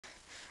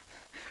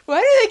Why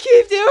do they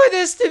keep doing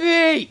this to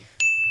me?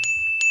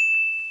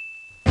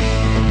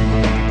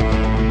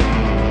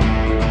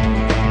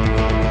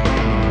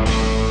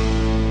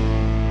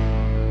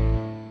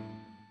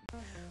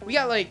 We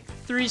got like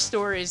 3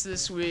 stories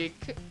this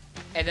week,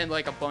 and then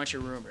like a bunch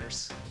of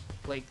rumors.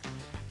 Like,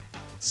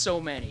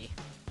 so many.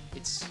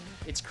 It's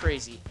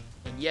crazy.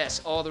 And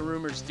yes, all the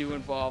rumors do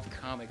involve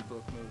comic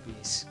book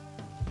movies.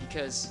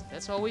 Because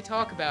that's all we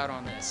talk about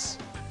on this.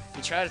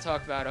 We try to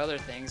talk about other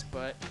things,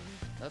 but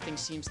nothing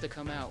seems to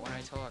come out when I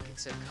talk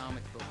except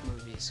comic book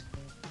movies.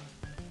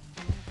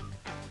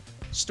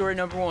 Story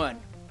number 1.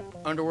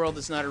 Underworld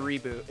is not a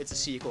reboot, it's a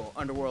sequel.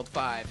 Underworld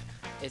 5.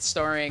 It's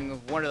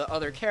starring one of the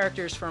other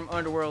characters from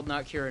Underworld,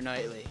 not Keira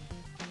Knightley.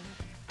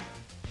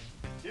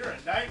 Keira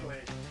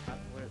Knightley?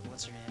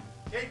 What's her name?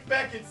 Kate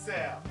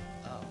Beckinsale.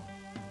 Oh.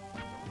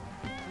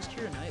 Who's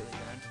Keira Knightley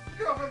then?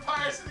 The girl from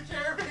Pirates of the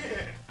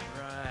Caribbean.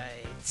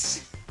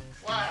 Right.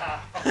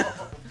 Wow.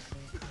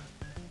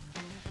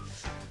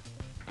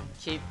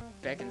 Kate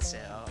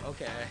Beckinsale.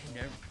 Okay,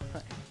 never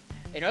mind.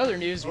 In other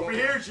news... Over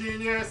here,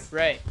 genius!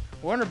 Right.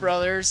 Warner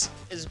Brothers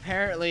is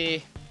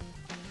apparently...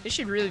 This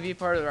should really be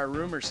part of our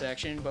rumor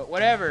section, but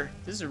whatever.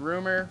 This is a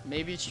rumor.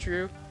 Maybe it's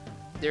true.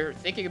 They're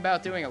thinking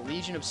about doing a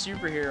Legion of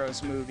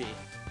Superheroes movie.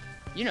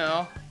 You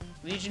know,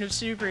 Legion of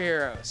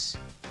Superheroes.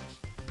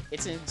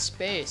 It's in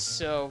space,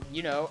 so,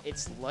 you know,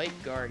 it's like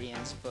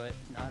Guardians, but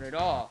not at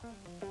all.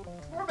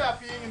 It's more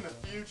about being in the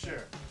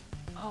future.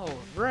 Oh,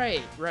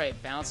 right.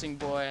 Bouncing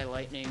Boy,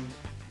 Lightning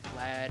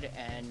Lad,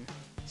 and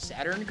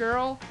Saturn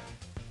Girl?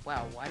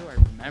 Wow, why do I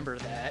remember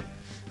that?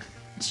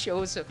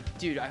 Shows up,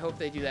 dude. I hope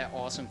they do that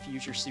awesome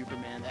future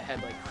Superman that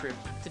had like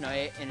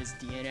kryptonite in his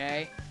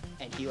DNA,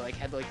 and he like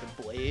had like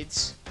the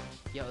blades.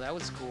 Yo, that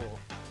was cool.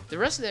 The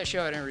rest of that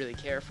show I didn't really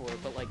care for,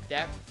 but like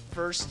that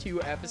first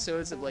 2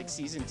 episodes of like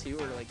season 2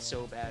 are like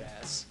so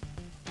badass.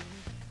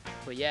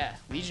 But yeah,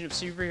 Legion of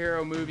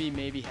Superhero movie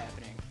may be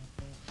happening.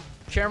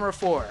 Camera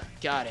 4,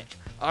 got it.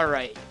 All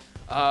right.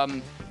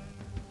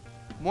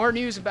 More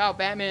news about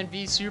Batman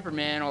v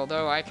Superman,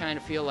 although I kind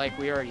of feel like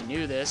we already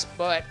knew this,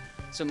 but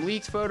some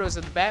leaked photos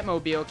of the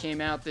Batmobile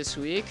came out this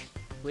week,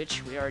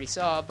 which we already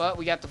saw, but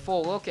we got the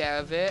full look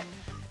of it.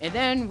 And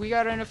then we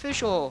got an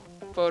official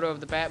photo of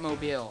the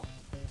Batmobile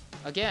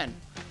again,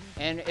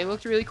 and it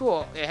looked really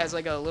cool. It has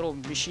like a little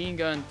machine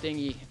gun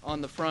thingy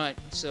on the front,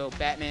 so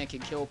Batman can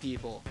kill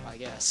people, I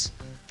guess.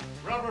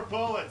 Rubber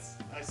bullets,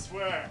 I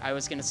swear. I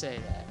was gonna say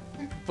that,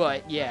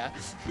 but yeah.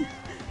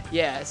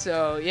 Yeah,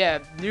 so yeah,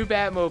 new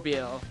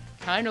Batmobile.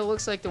 Kind of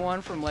looks like the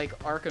one from like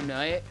Arkham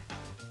Knight.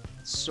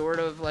 Sort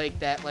of like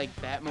that like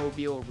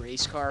Batmobile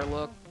race car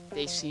look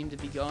they seem to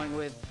be going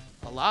with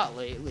a lot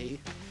lately.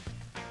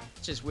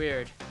 It's just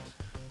weird.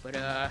 But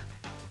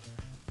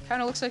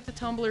kind of looks like the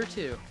Tumbler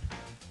too.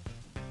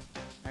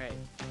 Alright,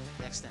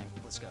 next thing,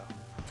 let's go.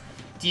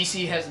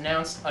 DC has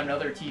announced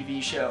another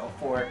TV show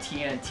for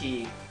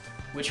TNT,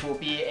 which will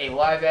be a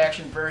live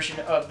action version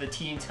of the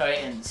Teen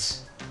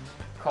Titans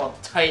called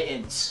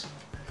Titans,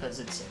 because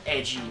it's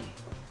edgy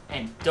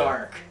and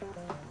dark.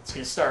 It's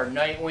gonna star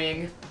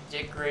Nightwing,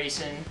 Dick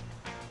Grayson.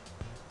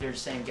 They're the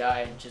same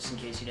guy, just in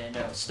case you didn't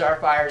know.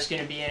 Starfire's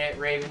gonna be in it,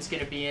 Raven's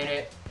gonna be in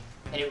it,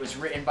 and it was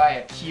written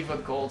by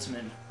Akiva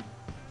Goldsman.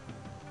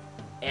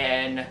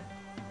 And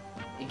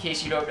in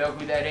case you don't know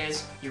who that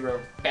is, he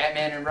wrote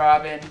Batman and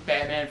Robin,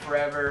 Batman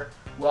Forever,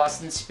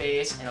 Lost in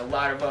Space, and a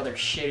lot of other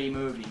shitty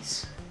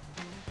movies.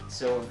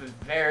 So a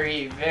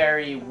very,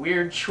 very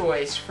weird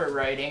choice for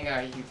writing.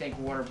 You think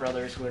Warner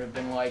Brothers would have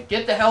been like,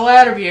 get the hell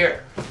out of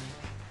here!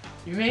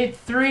 You made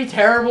 3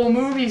 terrible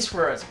movies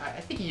for us. I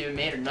think he even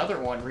made another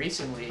one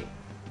recently,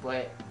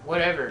 but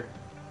whatever.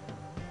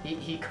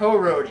 He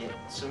co-wrote it,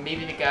 so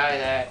maybe the guy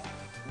that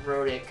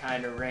wrote it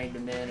kind of reined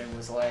him in and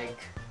was like,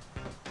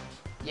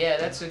 yeah,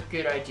 that's a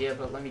good idea,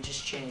 but let me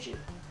just change it.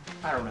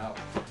 I don't know.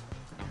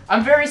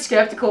 I'm very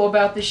skeptical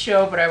about this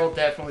show, but I will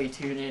definitely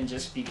tune in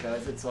just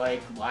because it's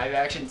like live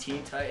action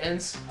Teen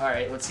Titans.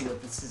 Alright, let's see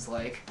what this is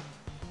like.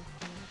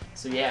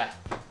 So yeah.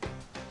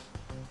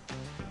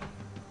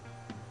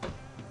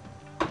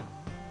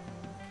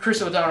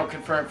 Chris O'Donnell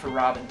confirmed for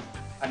Robin.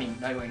 I mean,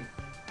 Nightwing.